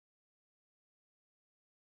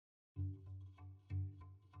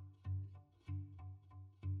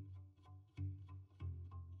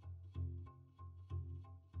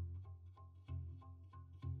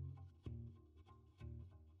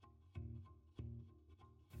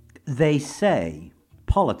They say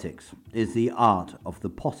politics is the art of the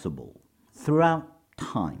possible. Throughout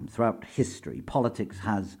time, throughout history, politics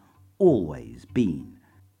has always been.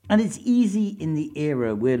 And it's easy in the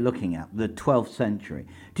era we're looking at, the 12th century,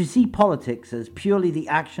 to see politics as purely the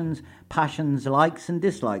actions, passions, likes and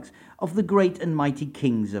dislikes of the great and mighty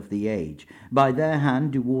kings of the age. By their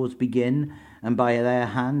hand do wars begin, and by their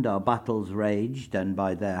hand are battles raged, and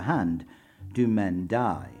by their hand do men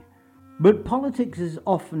die. But politics is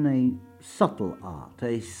often a subtle art,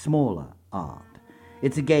 a smaller art.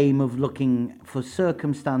 It's a game of looking for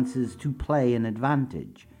circumstances to play an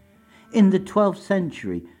advantage. In the 12th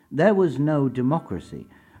century, there was no democracy,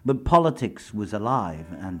 but politics was alive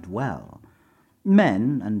and well.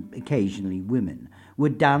 Men, and occasionally women,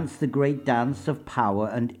 would dance the great dance of power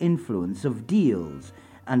and influence, of deals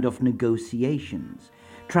and of negotiations.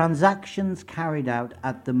 Transactions carried out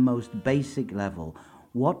at the most basic level.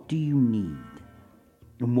 What do you need?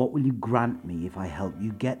 And what will you grant me if I help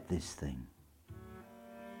you get this thing?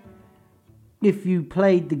 If you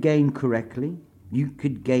played the game correctly, you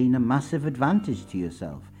could gain a massive advantage to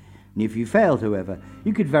yourself. And if you failed, however,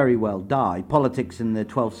 you could very well die. Politics in the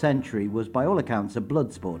 12th century was by all accounts a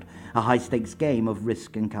blood sport, a high-stakes game of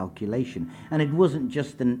risk and calculation. And it wasn't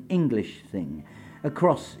just an English thing.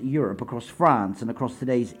 Across Europe, across France, and across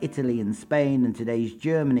today's Italy and Spain and today's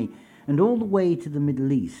Germany, and all the way to the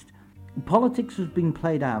Middle East, politics was being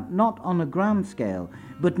played out not on a grand scale,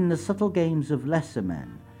 but in the subtle games of lesser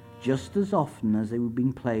men, just as often as they were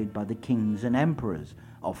being played by the kings and emperors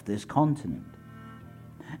of this continent.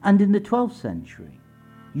 And in the 12th century,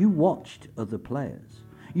 you watched other players.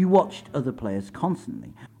 You watched other players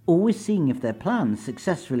constantly, always seeing if their plans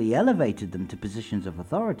successfully elevated them to positions of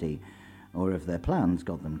authority, or if their plans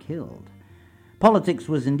got them killed. Politics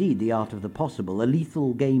was indeed the art of the possible, a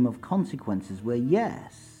lethal game of consequences where,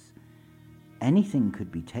 yes, anything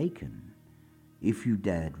could be taken if you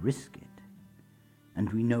dared risk it.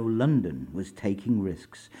 And we know London was taking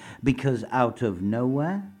risks, because out of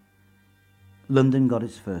nowhere, London got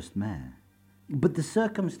its first mayor. But the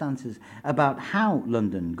circumstances about how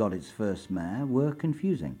London got its first mayor were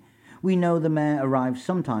confusing. We know the mayor arrived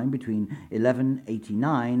sometime between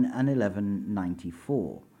 1189 and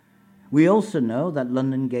 1194. We also know that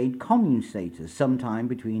London gained commune status sometime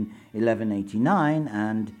between 1189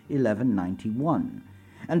 and 1191.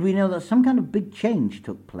 And we know that some kind of big change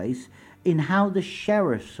took place in how the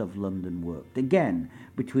sheriffs of London worked, again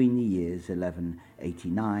between the years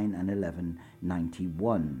 1189 and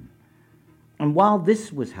 1191. And while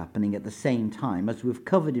this was happening at the same time, as we've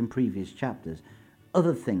covered in previous chapters,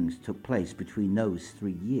 other things took place between those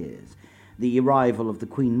 3 years. The arrival of the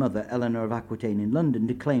Queen Mother, Eleanor of Aquitaine, in London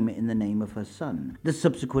to claim it in the name of her son. The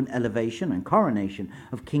subsequent elevation and coronation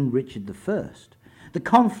of King Richard I. The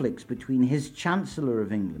conflicts between his Chancellor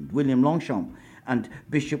of England, William Longchamp, and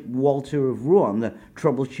Bishop Walter of Rouen, the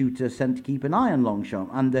troubleshooter sent to keep an eye on Longchamp,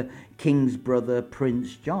 and the King's brother,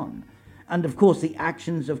 Prince John. And of course the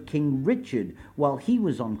actions of King Richard while he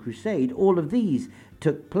was on crusade. All of these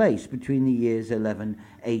took place between the years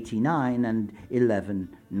 1189 and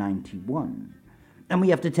 1191. And we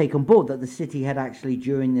have to take on board that the city had actually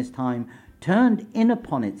during this time turned in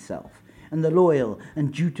upon itself, and the loyal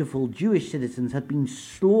and dutiful Jewish citizens had been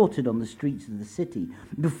slaughtered on the streets of the city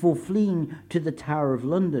before fleeing to the Tower of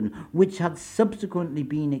London, which had subsequently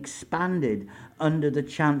been expanded under the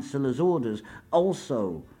Chancellor's orders,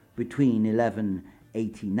 also between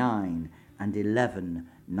 1189 and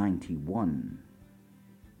 1191.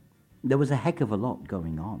 There was a heck of a lot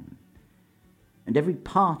going on, and every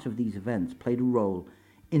part of these events played a role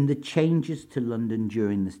in the changes to London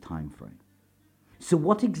during this time frame. So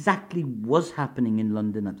what exactly was happening in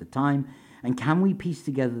London at the time, and can we piece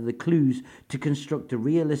together the clues to construct a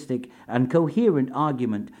realistic and coherent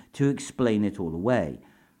argument to explain it all away?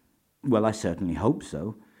 Well, I certainly hope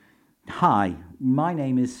so. Hi, my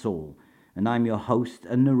name is Saul, and I'm your host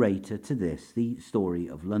and narrator to this, the Story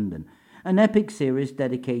of London, an epic series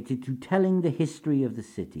dedicated to telling the history of the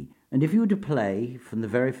city. And if you were to play from the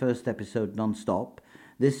very first episode non-stop,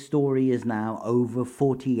 this story is now over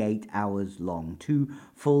 48 hours long, 2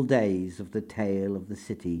 full days of the tale of the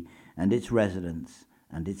city and its residents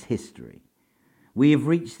and its history. We have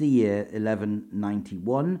reached the year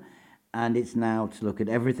 1191, and it's now to look at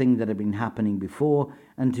everything that had been happening before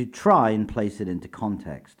and to try and place it into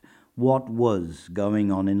context. What was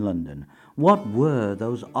going on in London? What were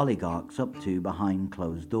those oligarchs up to behind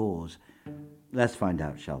closed doors? Let's find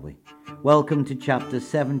out, shall we? Welcome to chapter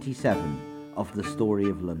 77 of the Story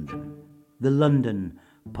of London. The London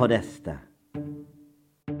Podestra.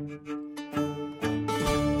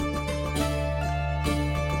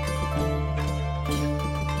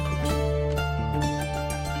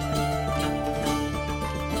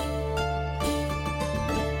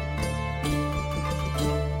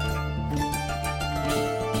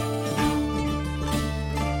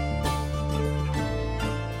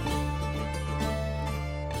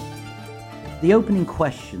 The opening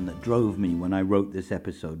question that drove me when I wrote this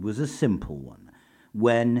episode was a simple one.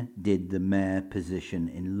 When did the mayor position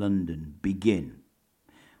in London begin?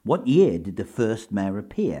 What year did the first mayor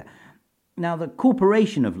appear? Now, the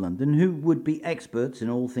Corporation of London, who would be experts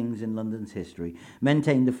in all things in London's history,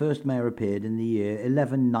 maintained the first mayor appeared in the year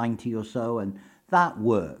 1190 or so, and that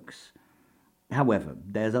works. However,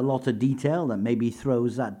 there's a lot of detail that maybe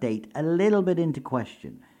throws that date a little bit into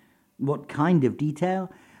question. What kind of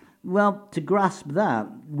detail? Well, to grasp that,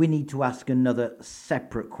 we need to ask another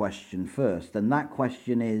separate question first, and that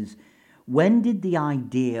question is, when did the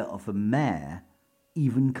idea of a mayor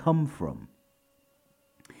even come from?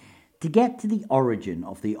 To get to the origin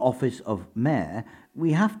of the office of mayor,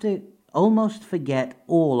 we have to almost forget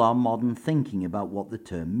all our modern thinking about what the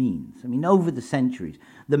term means. I mean, over the centuries,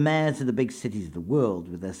 the mayors of the big cities of the world,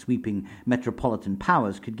 with their sweeping metropolitan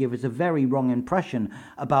powers, could give us a very wrong impression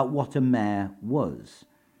about what a mayor was.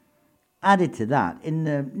 Added to that, in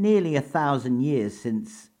the nearly 1,000 years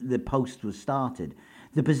since the post was started,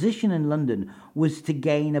 the position in London was to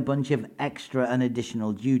gain a bunch of extra and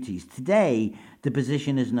additional duties. Today, the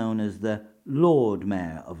position is known as the Lord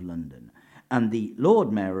Mayor of London. And the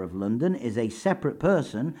Lord Mayor of London is a separate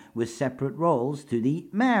person with separate roles to the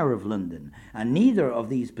Mayor of London. And neither of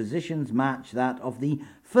these positions match that of the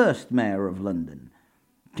First Mayor of London.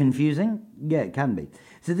 Confusing? Yeah, it can be.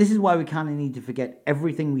 So this is why we kind of need to forget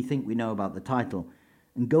everything we think we know about the title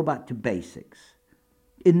and go back to basics.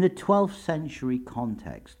 In the 12th century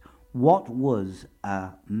context, what was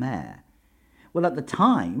a mayor? Well, at the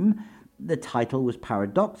time, the title was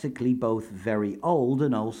paradoxically both very old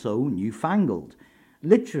and also newfangled.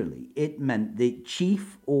 Literally, it meant the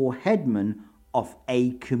chief or headman of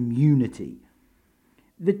a community.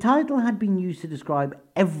 The title had been used to describe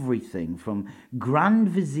everything from grand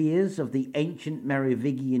viziers of the ancient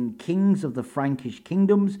Merovingian kings of the Frankish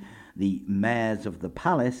kingdoms, the mayors of the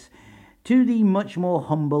palace, to the much more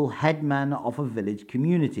humble headman of a village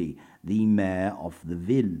community, the mayor of the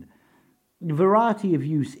ville. The variety of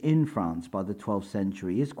use in France by the 12th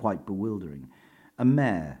century is quite bewildering. A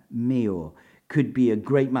mayor, could be a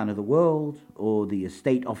great man of the world or the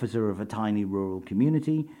estate officer of a tiny rural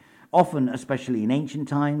community. Often, especially in ancient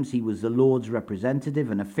times, he was the Lord's representative,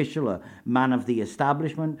 an official, a man of the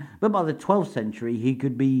establishment. But by the 12th century, he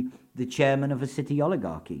could be the chairman of a city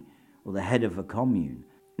oligarchy or the head of a commune.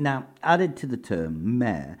 Now, added to the term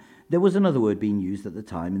mayor, there was another word being used at the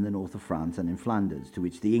time in the north of France and in Flanders, to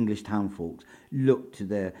which the English townfolks looked to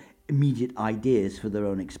their immediate ideas for their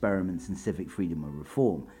own experiments in civic freedom or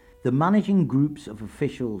reform. The managing groups of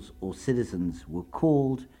officials or citizens were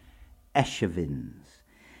called échevins.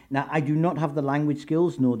 Now, I do not have the language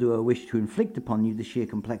skills, nor do I wish to inflict upon you the sheer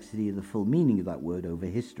complexity of the full meaning of that word over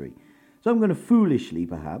history. So I'm going to foolishly,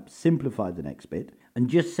 perhaps, simplify the next bit and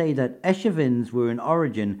just say that échevins were in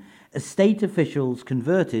origin estate officials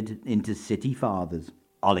converted into city fathers,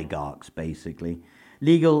 oligarchs basically,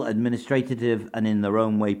 legal, administrative, and in their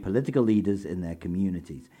own way political leaders in their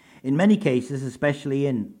communities. In many cases, especially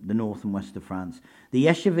in the north and west of France, the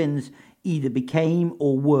échevins either became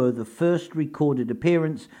or were the first recorded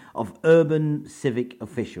appearance of urban civic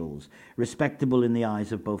officials, respectable in the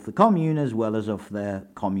eyes of both the commune as well as of their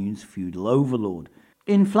commune's feudal overlord.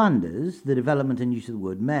 In Flanders, the development and use of the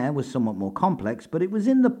word mayor was somewhat more complex, but it was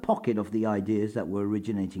in the pocket of the ideas that were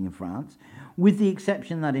originating in France, with the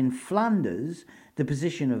exception that in Flanders, the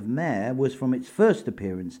position of mayor was from its first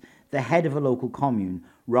appearance the head of a local commune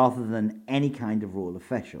rather than any kind of royal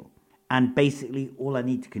official. And basically, all I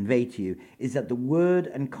need to convey to you is that the word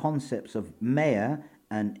and concepts of mayor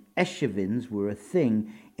and échevins were a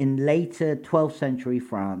thing in later 12th century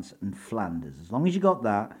France and Flanders. As long as you got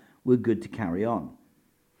that, we're good to carry on.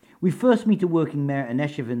 We first meet a working mayor and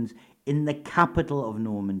échevins in the capital of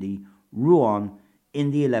Normandy, Rouen,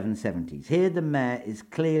 in the 1170s. Here the mayor is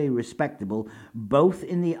clearly respectable, both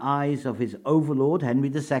in the eyes of his overlord, Henry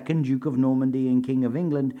II, Duke of Normandy and King of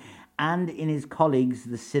England, and in his colleagues,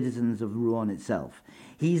 the citizens of Rouen itself.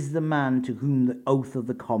 He's the man to whom the oath of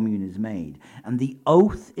the commune is made. And the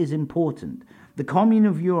oath is important. The commune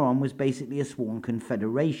of Rouen was basically a sworn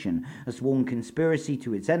confederation, a sworn conspiracy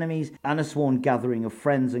to its enemies, and a sworn gathering of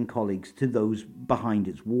friends and colleagues to those behind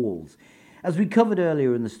its walls. As we covered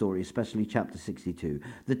earlier in the story, especially chapter 62,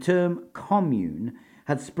 the term commune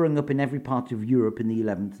had sprung up in every part of Europe in the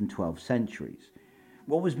 11th and 12th centuries.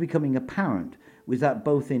 What was becoming apparent was that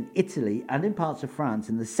both in Italy and in parts of France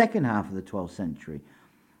in the second half of the 12th century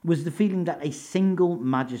was the feeling that a single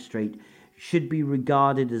magistrate should be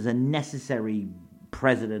regarded as a necessary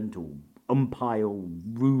president or umpire or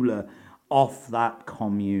ruler of that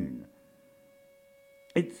commune.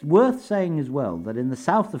 It's worth saying as well that in the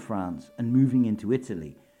south of France and moving into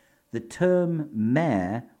Italy, the term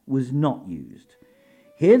mayor was not used.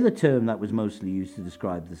 Here the term that was mostly used to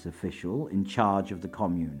describe this official in charge of the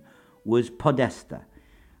commune was Podestra.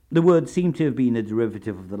 The word seemed to have been a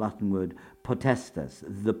derivative of the Latin word potestas,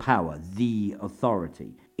 the power, the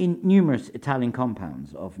authority. In numerous Italian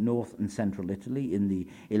compounds of north and central Italy in the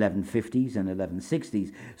 1150s and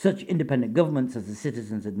 1160s, such independent governments as the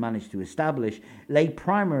citizens had managed to establish lay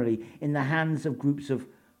primarily in the hands of groups of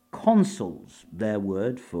consuls, their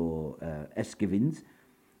word for escivins,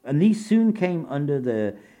 and these soon came under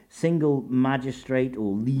the single magistrate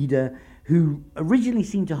or leader who originally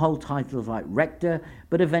seemed to hold titles like rector,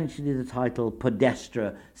 but eventually the title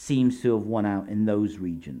Podestra seems to have won out in those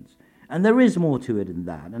regions. And there is more to it than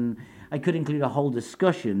that, and I could include a whole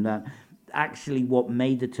discussion that actually what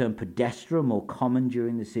made the term Podestra more common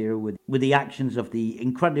during this era were the actions of the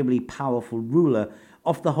incredibly powerful ruler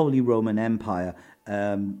of the Holy Roman Empire,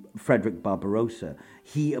 Frederick Barbarossa.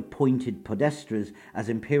 He appointed Podestras as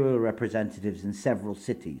imperial representatives in several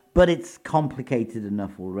cities, but it's complicated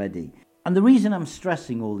enough already. And the reason I'm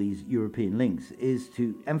stressing all these European links is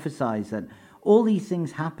to emphasize that all these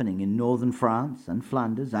things happening in northern France and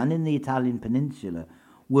Flanders and in the Italian peninsula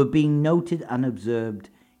were being noted and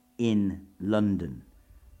observed in London.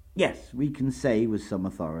 Yes, we can say with some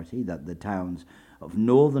authority that the towns of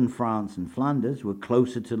northern France and Flanders were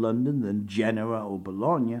closer to London than Genoa or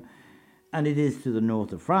Bologna, and it is to the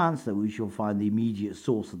north of France that we shall find the immediate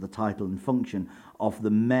source of the title and function of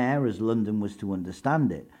the mayor as London was to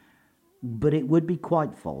understand it. But it would be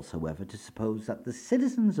quite false, however, to suppose that the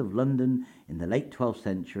citizens of London in the late 12th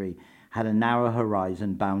century had a narrow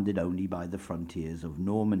horizon bounded only by the frontiers of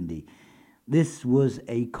Normandy. This was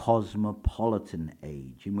a cosmopolitan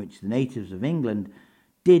age in which the natives of England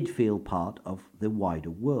did feel part of the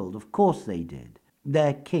wider world. Of course they did.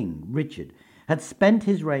 Their king, Richard, had spent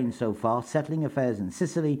his reign so far settling affairs in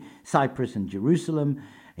Sicily, Cyprus and Jerusalem.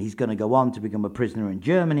 He's going to go on to become a prisoner in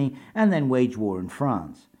Germany and then wage war in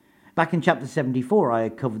France. Back in chapter 74, I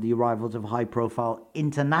had covered the arrivals of high-profile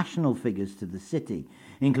international figures to the city,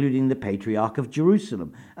 including the Patriarch of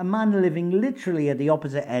Jerusalem, a man living literally at the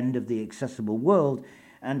opposite end of the accessible world,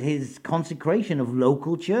 and his consecration of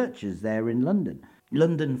local churches there in London.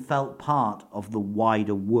 London felt part of the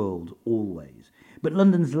wider world always. But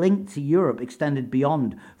London's link to Europe extended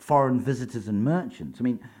beyond foreign visitors and merchants.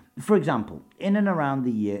 For example, in and around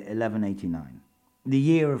the year 1189, the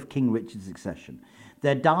year of King Richard's accession,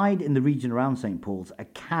 there died in the region around St. Paul's a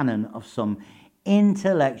canon of some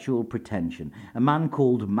intellectual pretension, a man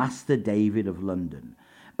called Master David of London.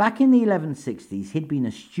 Back in the 1160s, he'd been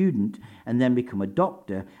a student and then become a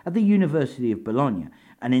doctor at the University of Bologna,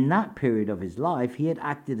 and in that period of his life, he had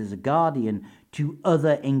acted as a guardian to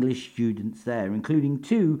other English students there, including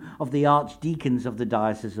two of the archdeacons of the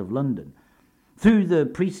Diocese of London. Through the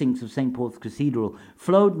precincts of St. Paul's Cathedral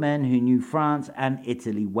flowed men who knew France and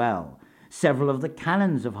Italy well. Several of the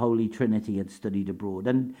canons of Holy Trinity had studied abroad,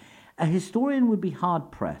 and a historian would be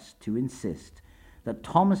hard-pressed to insist that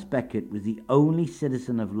Thomas Becket was the only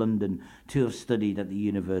citizen of London to have studied at the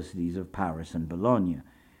universities of Paris and Bologna.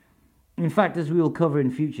 In fact, as we will cover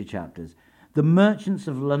in future chapters, the merchants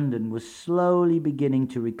of London were slowly beginning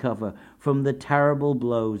to recover from the terrible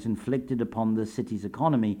blows inflicted upon the city's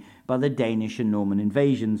economy by the Danish and Norman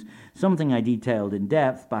invasions, something I detailed in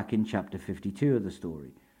depth back in chapter 52 of the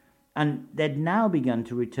story. And they'd now begun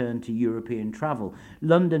to return to European travel.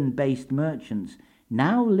 London-based merchants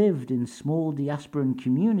now lived in small diasporan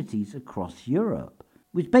communities across Europe,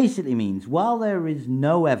 which basically means while there is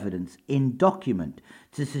no evidence in document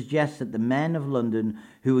to suggest that the men of London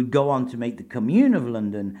who would go on to make the Commune of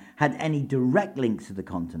London had any direct links to the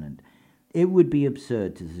continent, it would be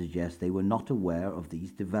absurd to suggest they were not aware of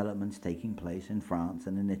these developments taking place in France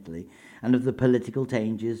and in Italy, and of the political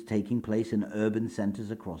changes taking place in urban centres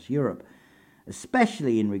across Europe,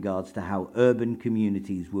 especially in regards to how urban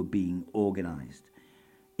communities were being organised.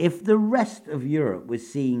 If the rest of Europe was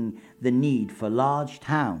seeing the need for large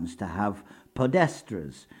towns to have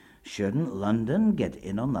podestras, shouldn't London get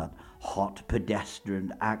in on that hot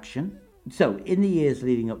pedestrian action? So, in the years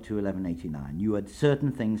leading up to 1189, you had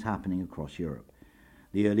certain things happening across Europe.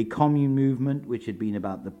 The early commune movement, which had been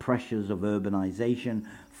about the pressures of urbanization,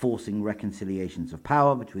 forcing reconciliations of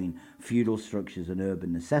power between feudal structures and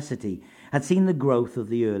urban necessity, had seen the growth of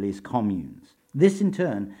the earliest communes. This, in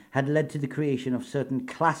turn, had led to the creation of certain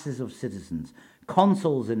classes of citizens,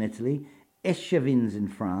 consuls in Italy, échevins in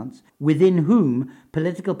France, within whom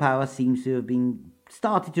political power seems to have been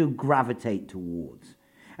started to gravitate towards.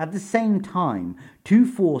 At the same time, two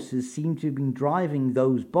forces seem to have been driving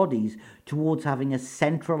those bodies towards having a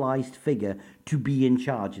centralized figure to be in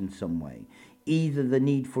charge in some way. Either the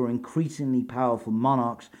need for increasingly powerful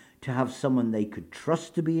monarchs to have someone they could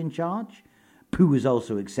trust to be in charge, who was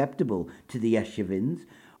also acceptable to the Echevins,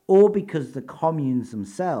 or because the communes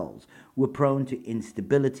themselves were prone to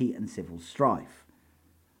instability and civil strife.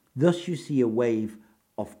 Thus you see a wave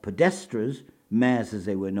of Podestras, mayors as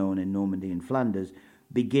they were known in Normandy and Flanders,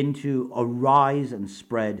 begin to arise and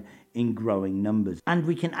spread in growing numbers. And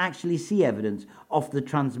we can actually see evidence of the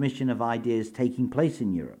transmission of ideas taking place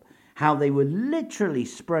in Europe, how they were literally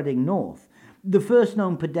spreading north. The first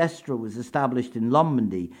known Podestra was established in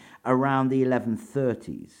Lombardy around the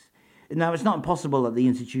 1130s. Now, it's not impossible that the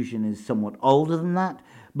institution is somewhat older than that,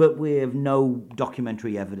 but we have no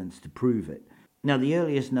documentary evidence to prove it. Now, the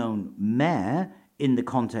earliest known mayor, in the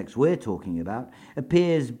context we're talking about,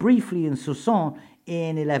 appears briefly in Soissons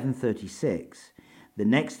in 1136. The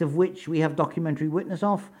next of which we have documentary witness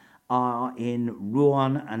of are in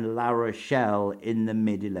Rouen and La Rochelle in the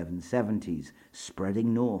mid-1170s,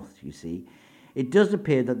 spreading north, you see. It does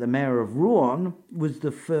appear that the mayor of Rouen was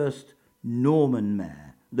the first Norman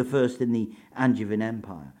mayor, the first in the Angevin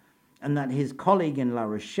Empire, and that his colleague in La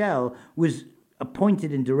Rochelle was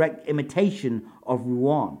appointed in direct imitation of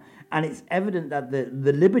Rouen. And it's evident that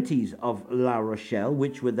the liberties of La Rochelle,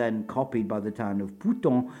 which were then copied by the town of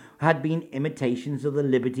Pouton, had been imitations of the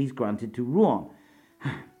liberties granted to Rouen.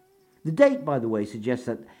 The date, by the way, suggests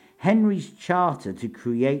that Henry's charter to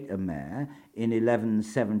create a mayor in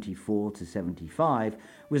 1174 to 75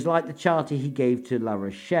 was like the charter he gave to La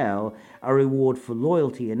Rochelle, a reward for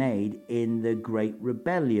loyalty and aid in the Great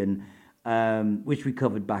Rebellion, which we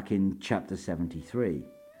covered back in chapter 73.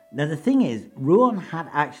 Now, the thing is, Rouen had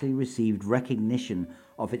actually received recognition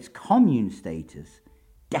of its commune status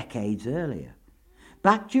decades earlier.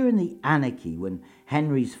 Back during the anarchy, when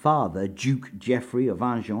Henry's father, Duke Geoffrey of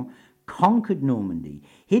Anjou, conquered Normandy,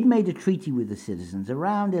 he'd made a treaty with the citizens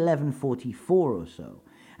around 1144 or so,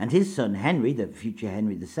 and his son Henry, the future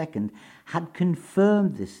Henry II, had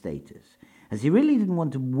confirmed this status. As he really didn't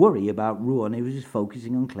want to worry about Rouen, he was just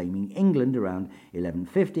focusing on claiming England around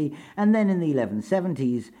 1150, and then in the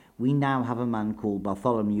 1170s, we now have a man called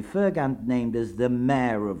Bartholomew Fergant named as the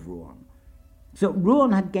Mayor of Rouen. So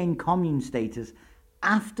Rouen had gained commune status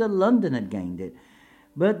after London had gained it,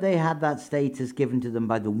 but they had that status given to them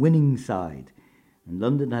by the winning side. And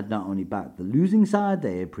London had not only backed the losing side,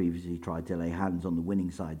 they had previously tried to lay hands on the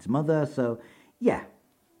winning side's mother, so yeah,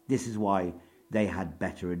 this is why they had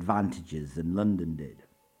better advantages than London did.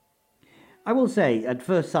 I will say, at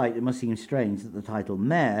first sight, it must seem strange that the title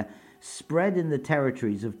mayor spread in the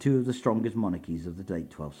territories of two of the strongest monarchies of the late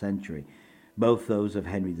 12th century, both those of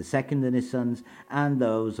Henry II and his sons, and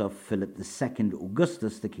those of Philip II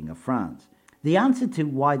Augustus, the King of France. The answer to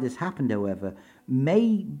why this happened, however,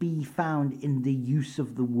 may be found in the use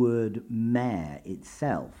of the word mayor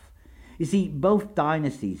itself. You see, both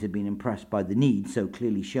dynasties had been impressed by the need, so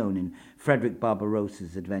clearly shown in Frederick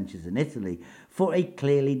Barbarossa's adventures in Italy, for a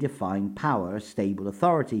clearly defined power, a stable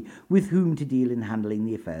authority, with whom to deal in handling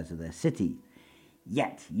the affairs of their city.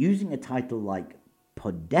 Yet, using a title like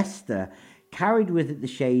Podestra carried with it the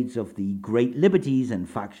shades of the great liberties and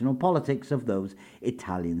factional politics of those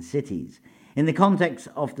Italian cities. In the context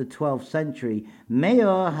of the 12th century,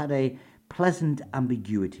 mayor had a pleasant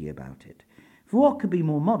ambiguity about it. For what could be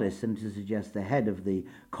more modest than to suggest the head of the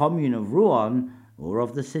commune of Rouen, or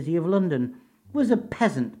of the city of London, was a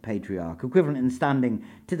peasant patriarch, equivalent in standing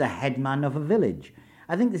to the headman of a village?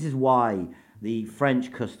 I think this is why the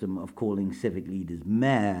French custom of calling civic leaders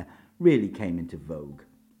maire really came into vogue.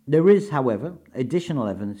 There is, however, additional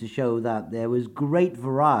evidence to show that there was great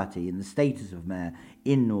variety in the status of mayor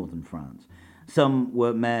in northern France. Some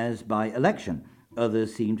were mayors by election,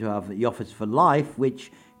 others seem to have the office for life,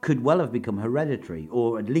 which could well have become hereditary,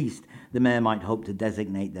 or at least the mayor might hope to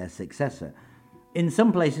designate their successor. In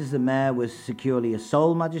some places the mayor was securely a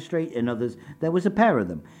sole magistrate, in others there was a pair of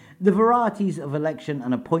them. The varieties of election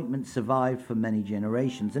and appointment survived for many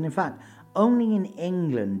generations, and in fact only in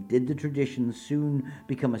England did the tradition soon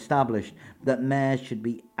become established that mayors should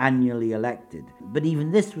be annually elected. But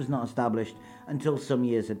even this was not established until some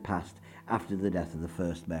years had passed after the death of the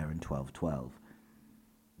first mayor in 1212.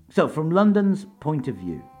 So, from London's point of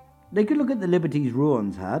view, they could look at the liberties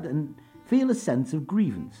Rouens had and feel a sense of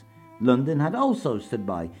grievance. London had also stood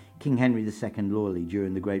by King Henry II loyally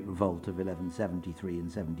during the Great Revolt of 1173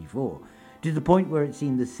 and 74, to the point where it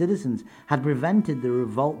seemed the citizens had prevented the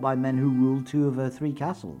revolt by men who ruled two of her three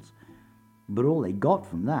castles. But all they got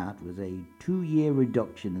from that was a 2-year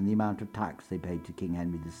reduction in the amount of tax they paid to King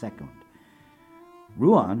Henry II.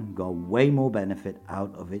 Rouen got way more benefit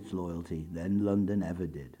out of its loyalty than London ever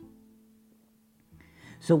did.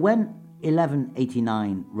 So when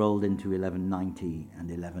 1189 rolled into 1190 and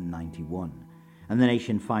 1191, and the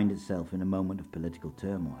nation found itself in a moment of political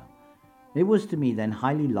turmoil, it was to me then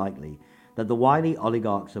highly likely that the wily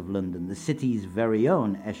oligarchs of London, the city's very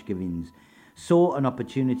own Eshkavins, saw an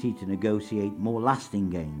opportunity to negotiate more lasting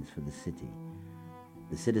gains for the city.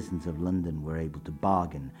 The citizens of London were able to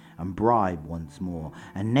bargain and bribe once more.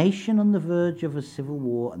 A nation on the verge of a civil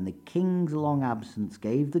war and the king's long absence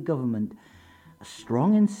gave the government a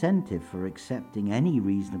strong incentive for accepting any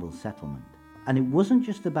reasonable settlement. And it wasn't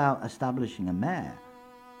just about establishing a mayor,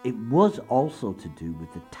 it was also to do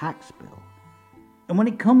with the tax bill. And when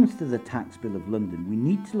it comes to the tax bill of London, we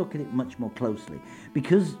need to look at it much more closely,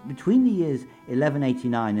 because between the years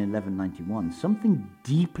 1189 and 1191, something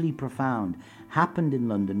deeply profound happened in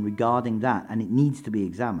London regarding that, and it needs to be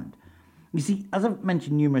examined. You see, as I've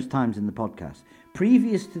mentioned numerous times in the podcast,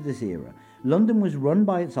 previous to this era, London was run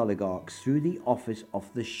by its oligarchs through the office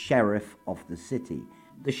of the sheriff of the city.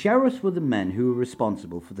 The sheriffs were the men who were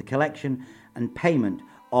responsible for the collection and payment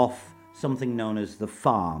of something known as the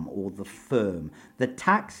farm or the firm, the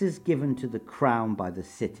taxes given to the crown by the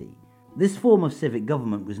city. This form of civic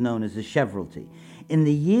government was known as a chevralty. In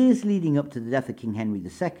the years leading up to the death of King Henry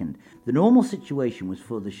II, the normal situation was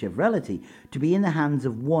for the chevralty to be in the hands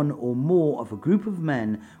of one or more of a group of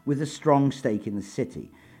men with a strong stake in the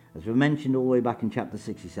city. As we mentioned all the way back in chapter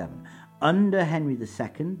 67, under Henry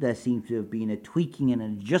II, there seems to have been a tweaking and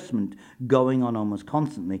an adjustment going on almost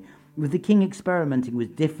constantly, with the king experimenting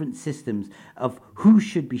with different systems of who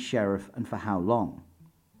should be sheriff and for how long.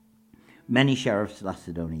 Many sheriffs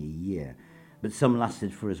lasted only a year, but some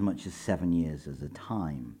lasted for as much as 7 years at a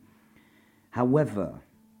time. However,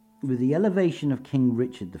 with the elevation of King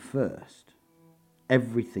Richard I,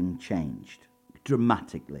 everything changed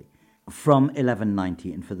dramatically. From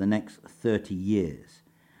 1190 and for the next 30 years,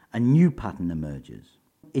 a new pattern emerges.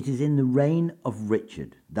 It is in the reign of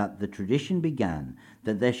Richard that the tradition began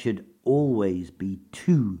that there should always be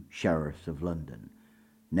 2 sheriffs of London,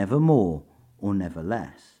 never more or never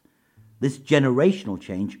less. This generational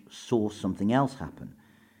change saw something else happen.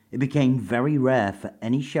 It became very rare for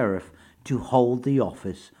any sheriff to hold the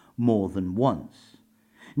office more than once.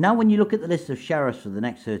 Now, when you look at the list of sheriffs for the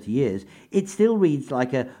next 30 years, it still reads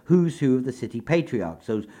like a who's who of the city patriarchs,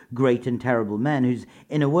 those great and terrible men whose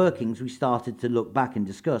inner workings we started to look back and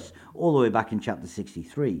discuss all the way back in chapter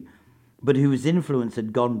 63, but whose influence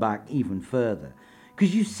had gone back even further.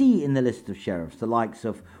 Because you see in the list of sheriffs the likes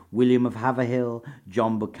of William of Haverhill,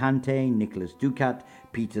 John Bocante, Nicholas Ducat,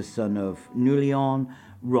 Peter son of Newlyon,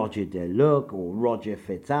 Roger de Luc or Roger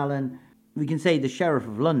Fitzalan. We can say the Sheriff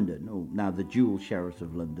of London, or now the dual Sheriffs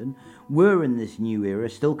of London, were in this new era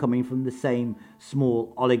still coming from the same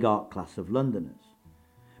small oligarch class of Londoners.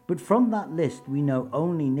 But from that list, we know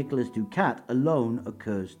only Nicholas Ducat alone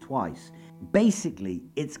occurs twice. Basically,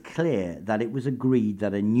 it's clear that it was agreed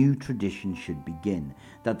that a new tradition should begin,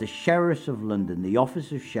 that the Sheriffs of London, the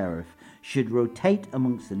office of Sheriff, should rotate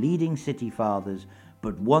amongst the leading city fathers,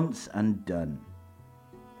 but once and done.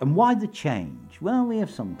 And why the change? Well, we have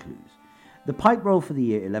some clues. The pipe roll for the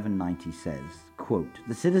year 1190 says, quote,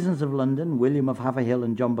 "The citizens of London, William of Haverhill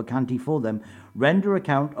and John Bocante for them, render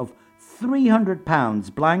account of £300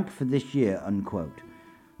 blank for this year," unquote.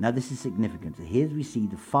 Now this is significant. Here we see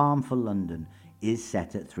the farm for London is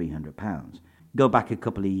set at £300. Go back a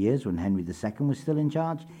couple of years when Henry II was still in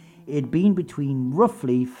charge, it had been between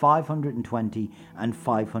roughly £520 and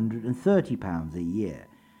 £530 a year.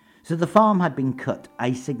 So the farm had been cut,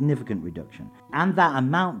 a significant reduction. And that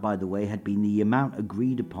amount, by the way, had been the amount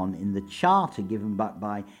agreed upon in the charter given back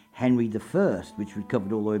by Henry I, which we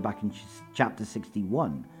covered all the way back in chapter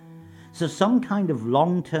 61. So some kind of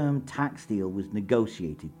long-term tax deal was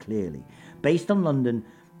negotiated, clearly, based on London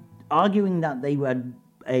arguing that they had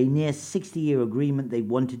a near 60-year agreement they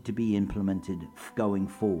wanted to be implemented going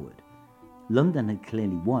forward. London had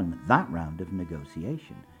clearly won that round of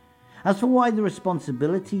negotiation. As for why the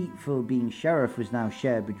responsibility for being sheriff was now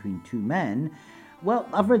shared between 2 men, well,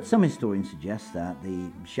 I've read some historians suggest that the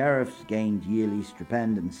sheriffs gained yearly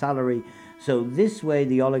stipend and salary, so this way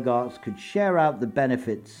the oligarchs could share out the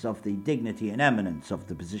benefits of the dignity and eminence of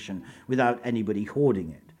the position without anybody hoarding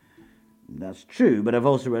it. That's true, but I've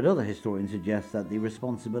also read other historians suggest that the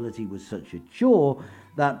responsibility was such a chore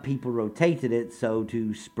that people rotated it so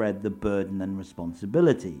to spread the burden and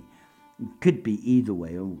responsibility. Could be either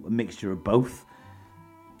way, or a mixture of both.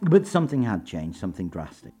 But something had changed, something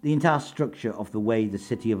drastic. The entire structure of the way the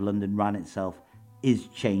City of London ran itself is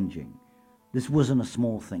changing. This wasn't a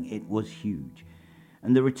small thing, it was huge.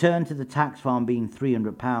 And the return to the tax farm being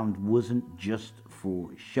 £300 wasn't just for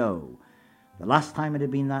show. The last time it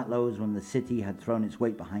had been that low was when the city had thrown its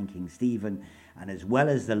weight behind King Stephen, and as well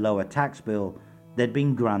as the lower tax bill, they'd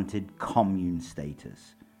been granted commune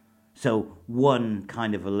status. So one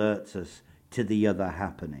kind of alerts us to the other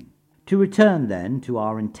happening. To return then to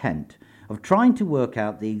our intent of trying to work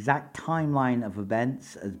out the exact timeline of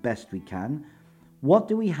events as best we can, what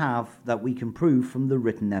do we have that we can prove from the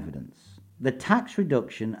written evidence? The tax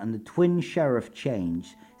reduction and the twin sheriff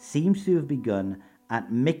change seems to have begun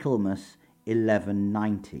at Michaelmas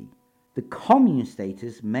 1190. The commune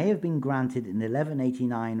status may have been granted in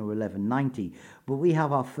 1189 or 1190, but we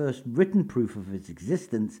have our first written proof of its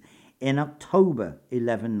existence in October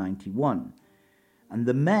 1191. And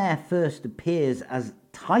the mayor first appears as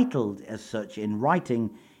titled as such in writing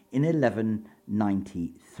in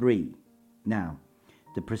 1193. Now,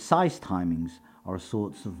 the precise timings are a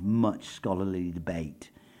source of much scholarly debate,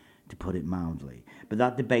 to put it mildly, but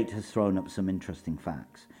that debate has thrown up some interesting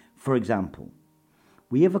facts. For example,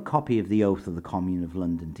 we have a copy of the Oath of the Commune of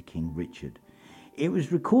London to King Richard. It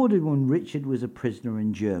was recorded when Richard was a prisoner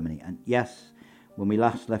in Germany, and yes, when we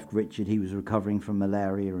last left Richard, he was recovering from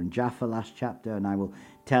malaria in Jaffa last chapter, and I will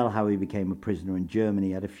tell how he became a prisoner in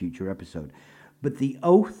Germany at a future episode. But the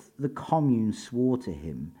oath the commune swore to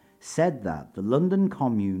him said that the London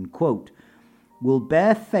commune, quote, will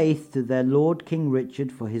bear faith to their Lord King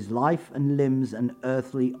Richard for his life and limbs and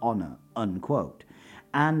earthly honour, unquote,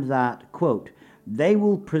 and that, quote, they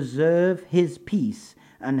will preserve his peace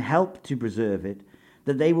and help to preserve it,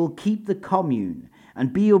 that they will keep the commune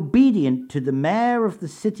and be obedient to the mayor of the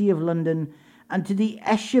city of London and to the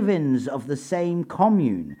echevins of the same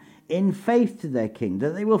commune, in faith to their king,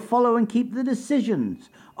 that they will follow and keep the decisions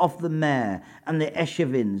of the mayor and the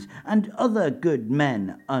echevins and other good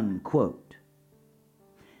men, unquote.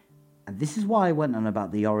 And this is why I went on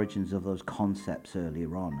about the origins of those concepts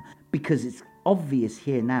earlier on, because it's obvious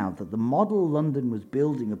here now that the model London was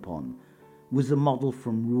building upon was a model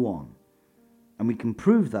from Rouen. And we can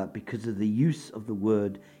prove that because of the use of the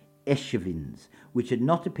word echevins, which had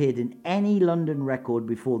not appeared in any London record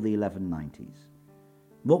before the 1190s.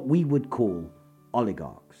 What we would call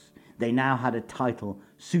oligarchs. They now had a title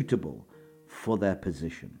suitable for their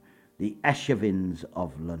position, the echevins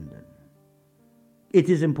of London. It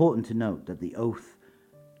is important to note that the oath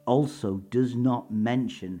also does not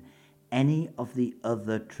mention any of the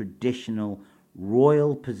other traditional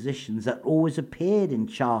royal positions that always appeared in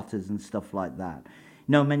charters and stuff like that.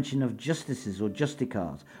 No mention of justices or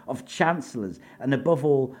justicars, of chancellors, and above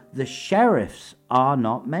all, the sheriffs are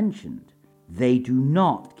not mentioned. They do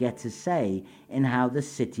not get a say in how the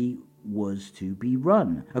city was to be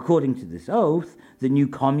run. According to this oath, the new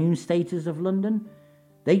commune status of London,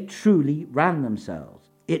 they truly ran themselves.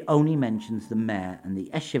 It only mentions the mayor and the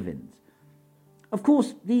echevins. Of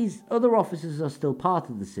course, these other officers are still part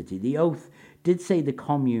of the city. The oath did say the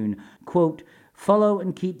commune, quote, follow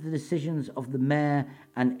and keep the decisions of the mayor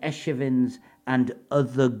and echevins and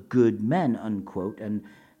other good men, unquote. And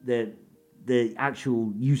the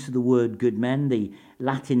actual use of the word good men, the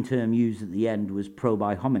Latin term used at the end was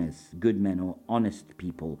probi homines, good men or honest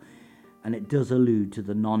people. And it does allude to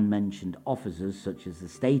the non-mentioned officers, such as the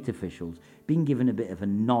state officials, being given a bit of a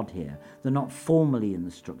nod here. They're not formally in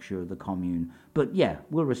the structure of the commune, but yeah,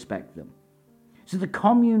 we'll respect them. So the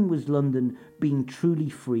commune was London being truly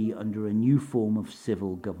free under a new form of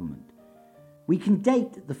civil government. We can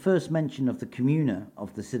date the first mention of the communa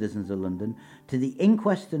of the citizens of London to the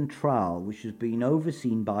inquest and trial which was being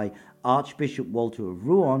overseen by Archbishop Walter of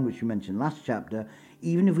Rouen, which we mentioned last chapter,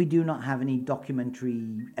 even if we do not have any documentary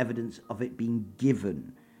evidence of it being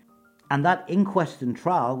given. And that inquest and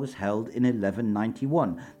trial was held in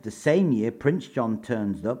 1191. The same year, Prince John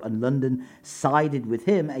turns up and London sided with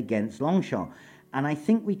him against Longchamp. And I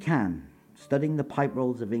think we can, studying the pipe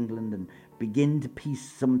rolls of England, and begin to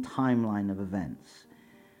piece some timeline of events.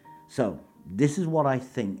 So, this is what I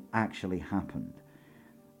think actually happened.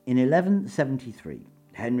 In 1173,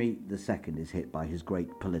 Henry II is hit by his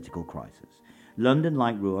great political crisis. London,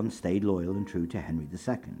 like Rouen, stayed loyal and true to Henry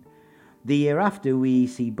II. The year after, we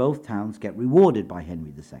see both towns get rewarded by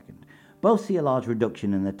Henry II. Both see a large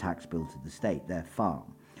reduction in the tax bill to the state, their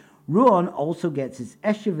farm. Rouen also gets its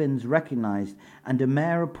echevins recognised and a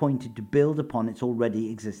mayor appointed to build upon its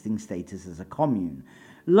already existing status as a commune.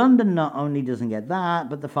 London not only doesn't get that,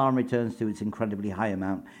 but the farm returns to its incredibly high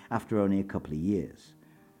amount after only a couple of years.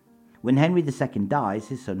 When Henry II dies,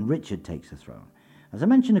 his son Richard takes the throne. As I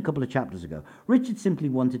mentioned a couple of chapters ago, Richard simply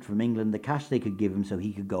wanted from England the cash they could give him so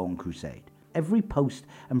he could go on crusade. Every post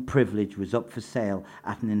and privilege was up for sale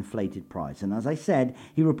at an inflated price, and as I said,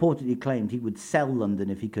 he reportedly claimed he would sell London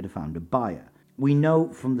if he could have found a buyer. We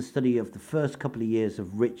know from the study of the first couple of years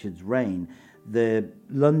of Richard's reign, the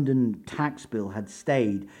London tax bill had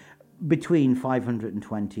stayed between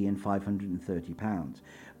 £520 and £530.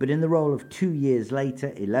 But in the roll of 2 years later,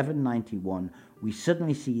 1191, we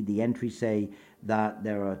suddenly see the entry say that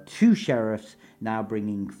there are 2 sheriffs now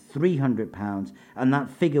bringing £300, and that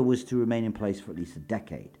figure was to remain in place for at least a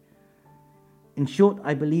decade. In short,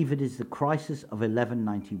 I believe it is the crisis of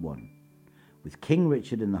 1191, with King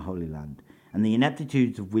Richard in the Holy Land and the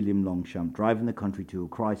ineptitudes of William Longchamp driving the country to a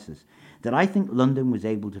crisis, that I think London was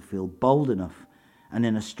able to feel bold enough and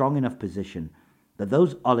in a strong enough position that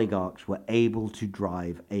those oligarchs were able to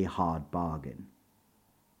drive a hard bargain.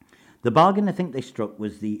 The bargain I think they struck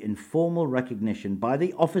was the informal recognition by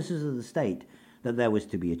the officers of the state that there was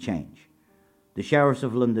to be a change. The sheriffs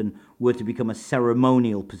of London were to become a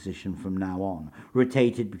ceremonial position from now on,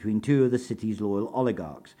 rotated between 2 of the city's loyal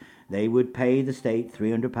oligarchs. They would pay the state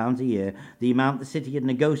 £300 a year, the amount the city had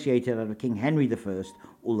negotiated out of King Henry I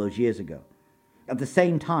all those years ago. At the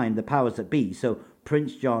same time, the powers that be, so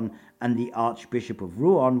Prince John and the Archbishop of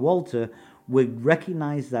Rouen, Walter, would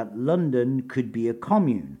recognise that London could be a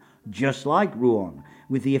commune, just like Rouen,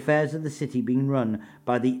 with the affairs of the city being run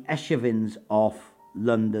by the echevins of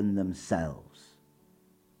London themselves.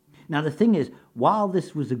 Now the thing is, while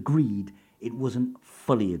this was agreed, it wasn't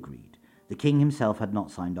fully agreed. The king himself had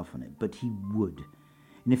not signed off on it, but he would.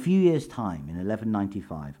 In a few years' time, in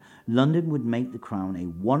 1195, London would make the crown a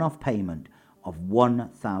one-off payment of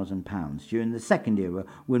 £1,000 during the second era,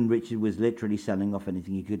 when Richard was literally selling off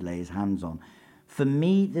anything he could lay his hands on. For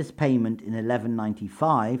me, this payment in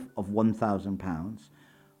 1195 of £1,000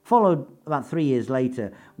 followed about 3 years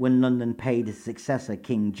later, when London paid his successor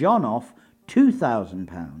King John off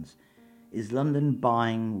 £2,000, is London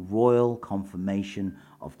buying royal confirmation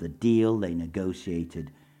of the deal they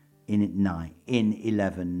negotiated in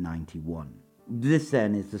 1191. This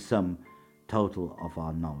then is the sum total of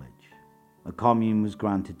our knowledge. A commune was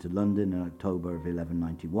granted to London in October of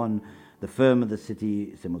 1191. The firm of the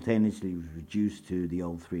city simultaneously was reduced to the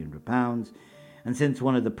old £300. And since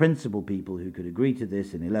one of the principal people who could agree to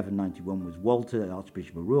this in 1191 was Walter, the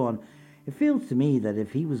Archbishop of Rouen, it feels to me that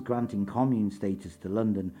if he was granting commune status to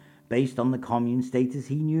London based on the commune status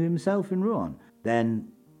he knew himself in Rouen,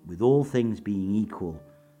 then, with all things being equal,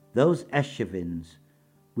 those echevins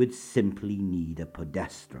would simply need a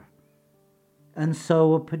Podestra. And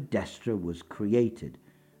so a Podestra was created,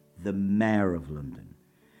 the Mayor of London,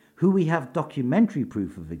 who we have documentary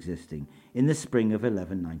proof of existing in the spring of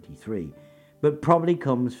 1193, but probably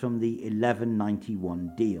comes from the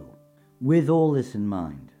 1191 deal. With all this in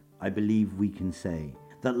mind, I believe we can say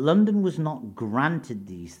that London was not granted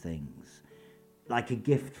these things like a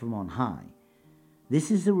gift from on high. This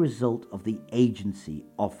is a result of the agency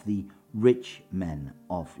of the rich men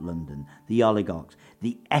of London, the oligarchs.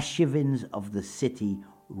 The echevins of the city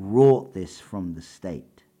wrought this from the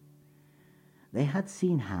state. They had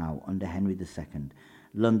seen how, under Henry II,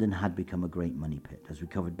 London had become a great money pit, as we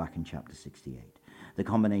covered back in chapter 68. The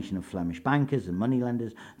combination of Flemish bankers and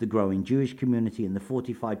moneylenders, the growing Jewish community, and the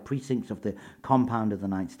fortified precincts of the compound of the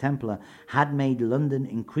Knights Templar had made London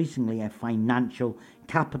increasingly a financial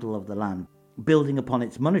capital of the land, building upon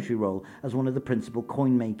its monetary role as one of the principal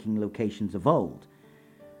coin-making locations of old.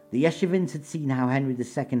 The echevins had seen how Henry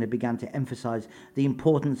II had begun to emphasise the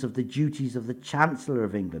importance of the duties of the Chancellor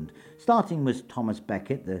of England, starting with Thomas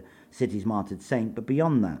Becket, the city's martyred saint, but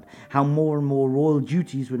beyond that, how more and more royal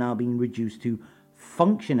duties were now being reduced to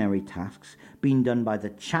functionary tasks being done by the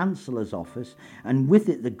Chancellor's office, and with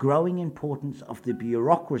it the growing importance of the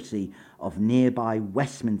bureaucracy of nearby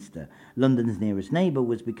Westminster. London's nearest neighbour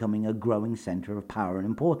was becoming a growing centre of power and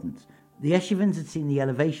importance. The echevins had seen the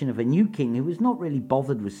elevation of a new king who was not really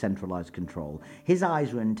bothered with centralised control. His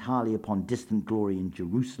eyes were entirely upon distant glory in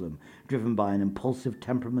Jerusalem, driven by an impulsive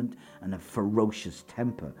temperament and a ferocious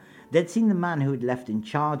temper. They'd seen the man who had left in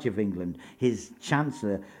charge of England, his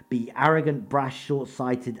chancellor, be arrogant, brash,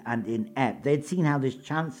 short-sighted and inept. They'd seen how this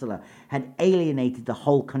chancellor had alienated the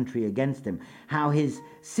whole country against him, how his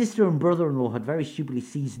sister and brother-in-law had very stupidly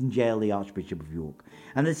seized and jailed the Archbishop of York,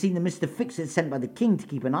 and they'd seen the Mr. Fixit sent by the king to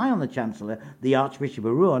keep an eye on the chancellor, the Archbishop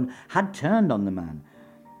of Rouen, had turned on the man.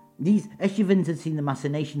 These echevins had seen the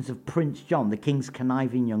machinations of Prince John, the king's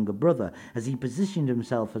conniving younger brother, as he positioned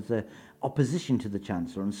himself as the opposition to the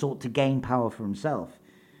chancellor and sought to gain power for himself.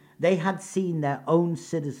 They had seen their own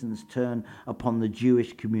citizens turn upon the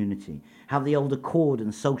Jewish community, how the old accord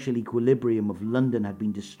and social equilibrium of London had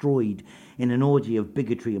been destroyed in an orgy of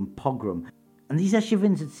bigotry and pogrom, And these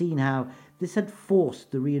Eshevins had seen how this had forced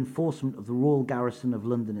the reinforcement of the royal garrison of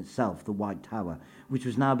London itself, the White Tower, which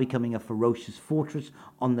was now becoming a ferocious fortress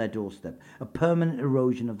on their doorstep, a permanent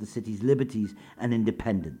erosion of the city's liberties and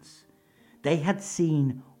independence. They had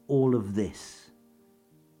seen all of this,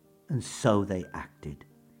 and so they acted,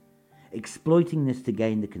 exploiting this to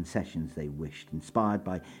gain the concessions they wished. Inspired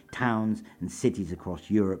by towns and cities across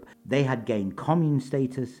Europe, they had gained commune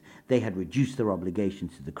status, they had reduced their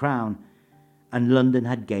obligations to the crown, and London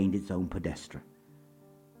had gained its own Podestra.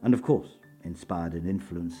 And of course, inspired and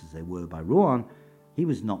influenced as they were by Rouen, he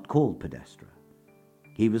was not called Podestra.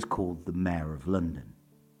 He was called the Mayor of London.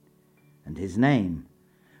 And his name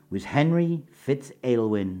was Henry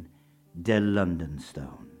Fitz-Aylwin de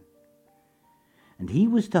Londonstone. And he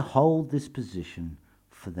was to hold this position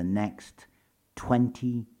for the next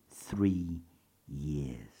 23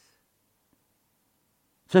 years.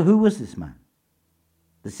 So who was this man?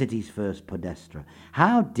 The city's first Podestra.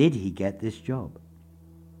 How did he get this job?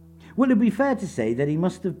 Well, it'd be fair to say that he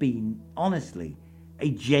must have been, honestly,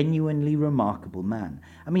 a genuinely remarkable man.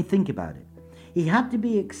 I mean, think about it. He had to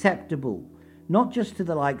be acceptable, not just to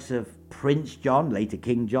the likes of Prince John, later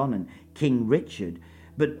King John, and King Richard,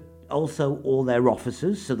 but also all their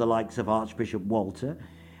officers, so the likes of Archbishop Walter,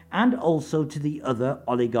 and also to the other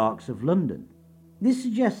oligarchs of London. This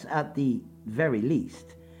suggests, at the very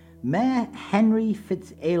least, Mayor Henry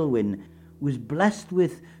Fitz-Aylwin was blessed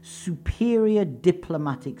with superior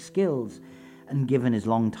diplomatic skills and, given his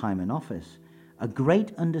long time in office, a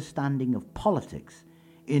great understanding of politics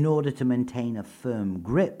in order to maintain a firm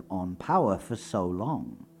grip on power for so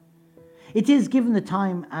long. It is, given the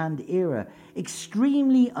time and era,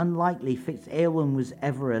 extremely unlikely Fitz-Aylwin was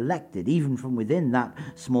ever elected, even from within that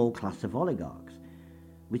small class of oligarchs,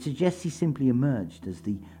 which suggests he simply emerged as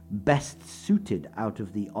the best suited out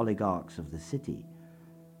of the oligarchs of the city.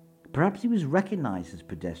 Perhaps he was recognized as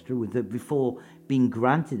Podestra before being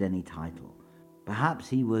granted any title. Perhaps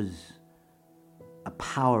he was a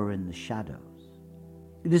power in the shadows.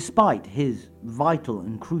 Despite his vital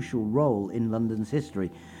and crucial role in London's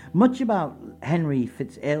history, much about Henry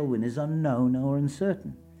Fitz-Aylwin is unknown or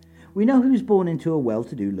uncertain. We know he was born into a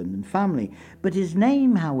well-to-do London family, but his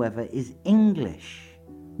name, however, is English,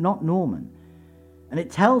 not Norman. And it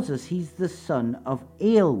tells us he's the son of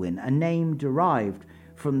Aylwin, a name derived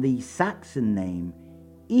from the Saxon name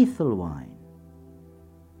Ethelwine.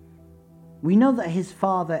 We know that his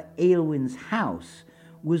father Aylwin's house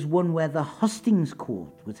was one where the hustings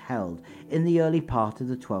court was held in the early part of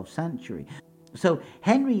the 12th century. So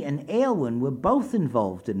Henry and Aylwin were both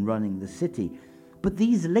involved in running the city, but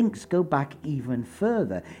these links go back even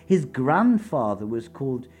further. His grandfather was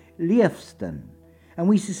called Leofston, and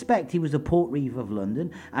we suspect he was a Portreeve of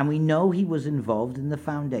London, and we know he was involved in the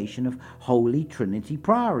foundation of Holy Trinity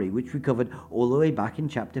Priory, which we covered all the way back in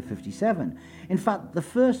chapter 57. In fact, the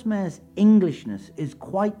first mayor's Englishness is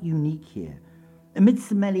quite unique here. Amidst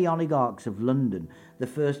the many oligarchs of London, the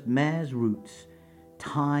first mayor's roots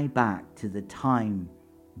tie back to the time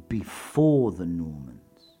before the Normans.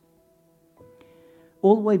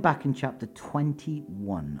 All the way back in chapter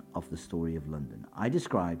 21 of the Story of London, I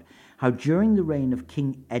described how during the reign of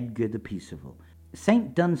King Edgar the Peaceable,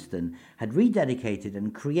 St. Dunstan had rededicated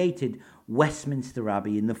and created Westminster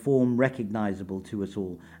Abbey in the form recognisable to us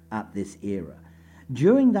all at this era.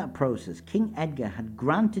 During that process, King Edgar had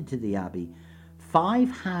granted to the abbey 5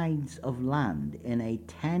 hides of land in a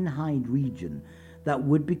 10-hide region that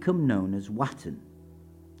would become known as Watton.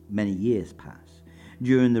 Many years pass.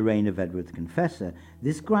 During the reign of Edward the Confessor,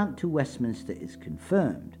 this grant to Westminster is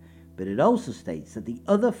confirmed, but it also states that the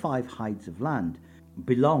other 5 hides of land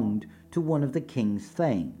belonged to one of the king's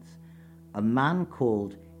thanes, a man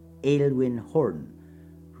called Aylwin Horn,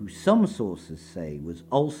 who some sources say was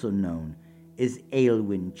also known as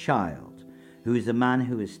Aylwin Child, who is a man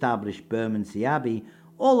who established Bermondsey Abbey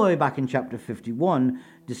all the way back in chapter 51,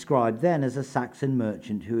 described then as a Saxon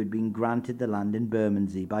merchant who had been granted the land in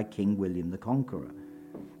Bermondsey by King William the Conqueror.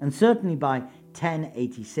 And certainly by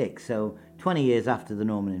 1086, so 20 years after the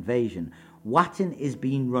Norman invasion, Watton is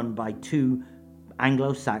being run by 2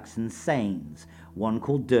 Anglo-Saxon Sains, one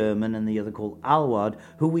called Derman and the other called Alward,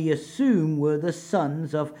 who we assume were the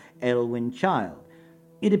sons of Aylwin Child.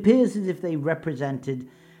 It appears as if they represented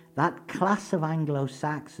that class of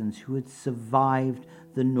Anglo-Saxons who had survived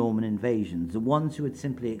the Norman invasions, the ones who had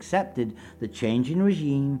simply accepted the change in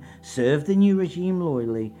regime, served the new regime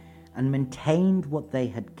loyally, and maintained what they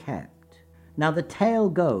had kept. Now the tale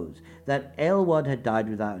goes that Aylward had died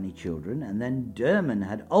without any children, and then Derman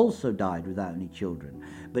had also died without any children,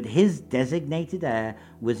 but his designated heir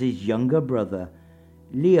was his younger brother,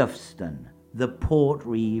 Leofston, the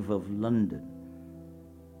Portreeve of London.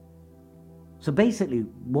 So basically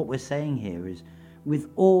what we're saying here is,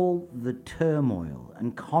 with all the turmoil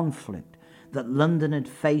and conflict that London had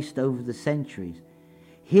faced over the centuries,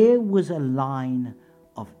 here was a line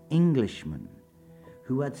of Englishmen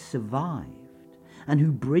who had survived and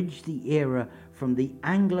who bridged the era from the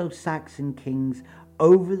Anglo-Saxon kings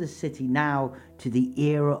over the city now to the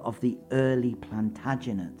era of the early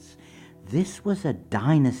Plantagenets. This was a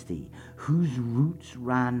dynasty whose roots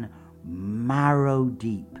ran marrow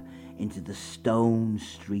deep into the stone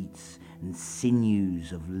streets and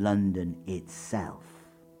sinews of London itself.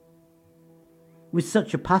 With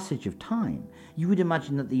such a passage of time, you would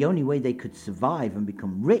imagine that the only way they could survive and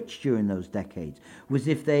become rich during those decades was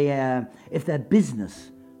if their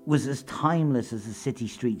business was as timeless as the city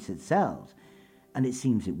streets itself. And it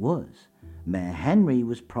seems it was. Mayor Henry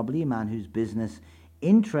was probably a man whose business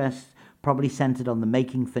interests probably centred on the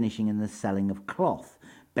making, finishing and the selling of cloth,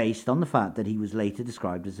 based on the fact that he was later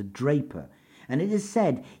described as a draper. And it is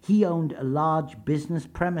said he owned a large business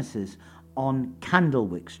premises on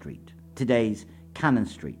Candlewick Street, today's Cannon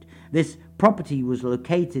Street. This property was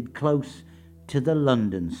located close to the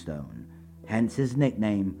London Stone, hence his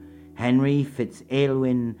nickname, Henry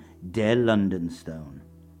Fitz-Aylwin de London Stone.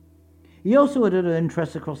 He also had other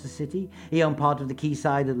interests across the city. He owned part of the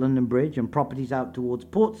quayside at London Bridge and properties out towards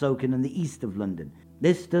Portsoken and the east of London.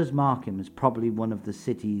 This does mark him as probably one of the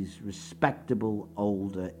city's respectable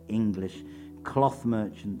older English cloth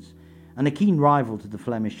merchants and a keen rival to the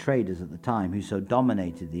Flemish traders at the time who so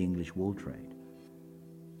dominated the English wool trade.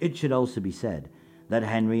 It should also be said that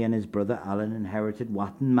Henry and his brother Alan inherited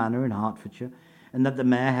Watton Manor in Hertfordshire, and that the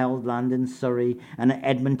mayor held land in Surrey and at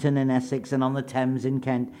Edmonton in Essex and on the Thames in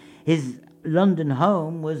Kent. His London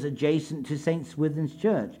home was adjacent to St. Swithin's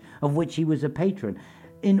Church, of which he was a patron.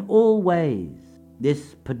 In all ways,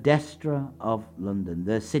 this Podestra of London,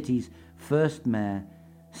 the city's first mayor,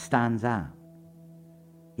 stands out.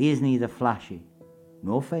 He is neither flashy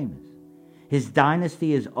nor famous. His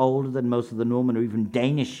dynasty is older than most of the Norman or even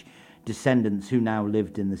Danish descendants who now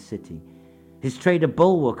lived in the city. His trade a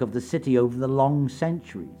bulwark of the city over the long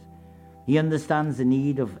centuries. He understands the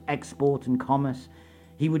need of export and commerce.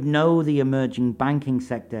 He would know the emerging banking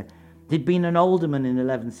sector. He'd been an alderman in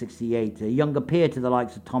 1168, a younger peer to the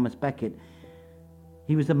likes of Thomas Becket.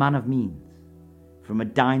 He was a man of means, from a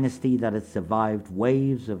dynasty that had survived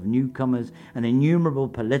waves of newcomers and innumerable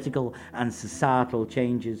political and societal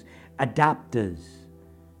changes, adapters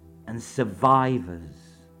and survivors.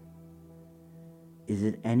 Is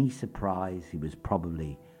it any surprise he was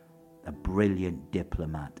probably a brilliant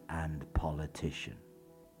diplomat and politician?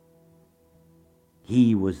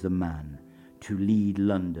 He was the man to lead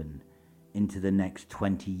London into the next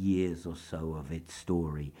 20 years or so of its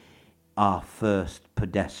story, our first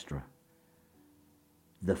Podestra,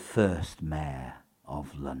 the first mayor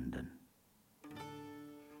of London.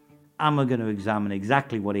 And we're going to examine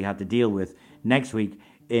exactly what he had to deal with next week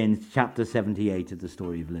in chapter 78 of the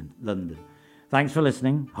story of London. Thanks for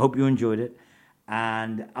listening. Hope you enjoyed it.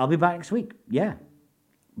 And I'll be back next week. Yeah.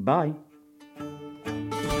 Bye.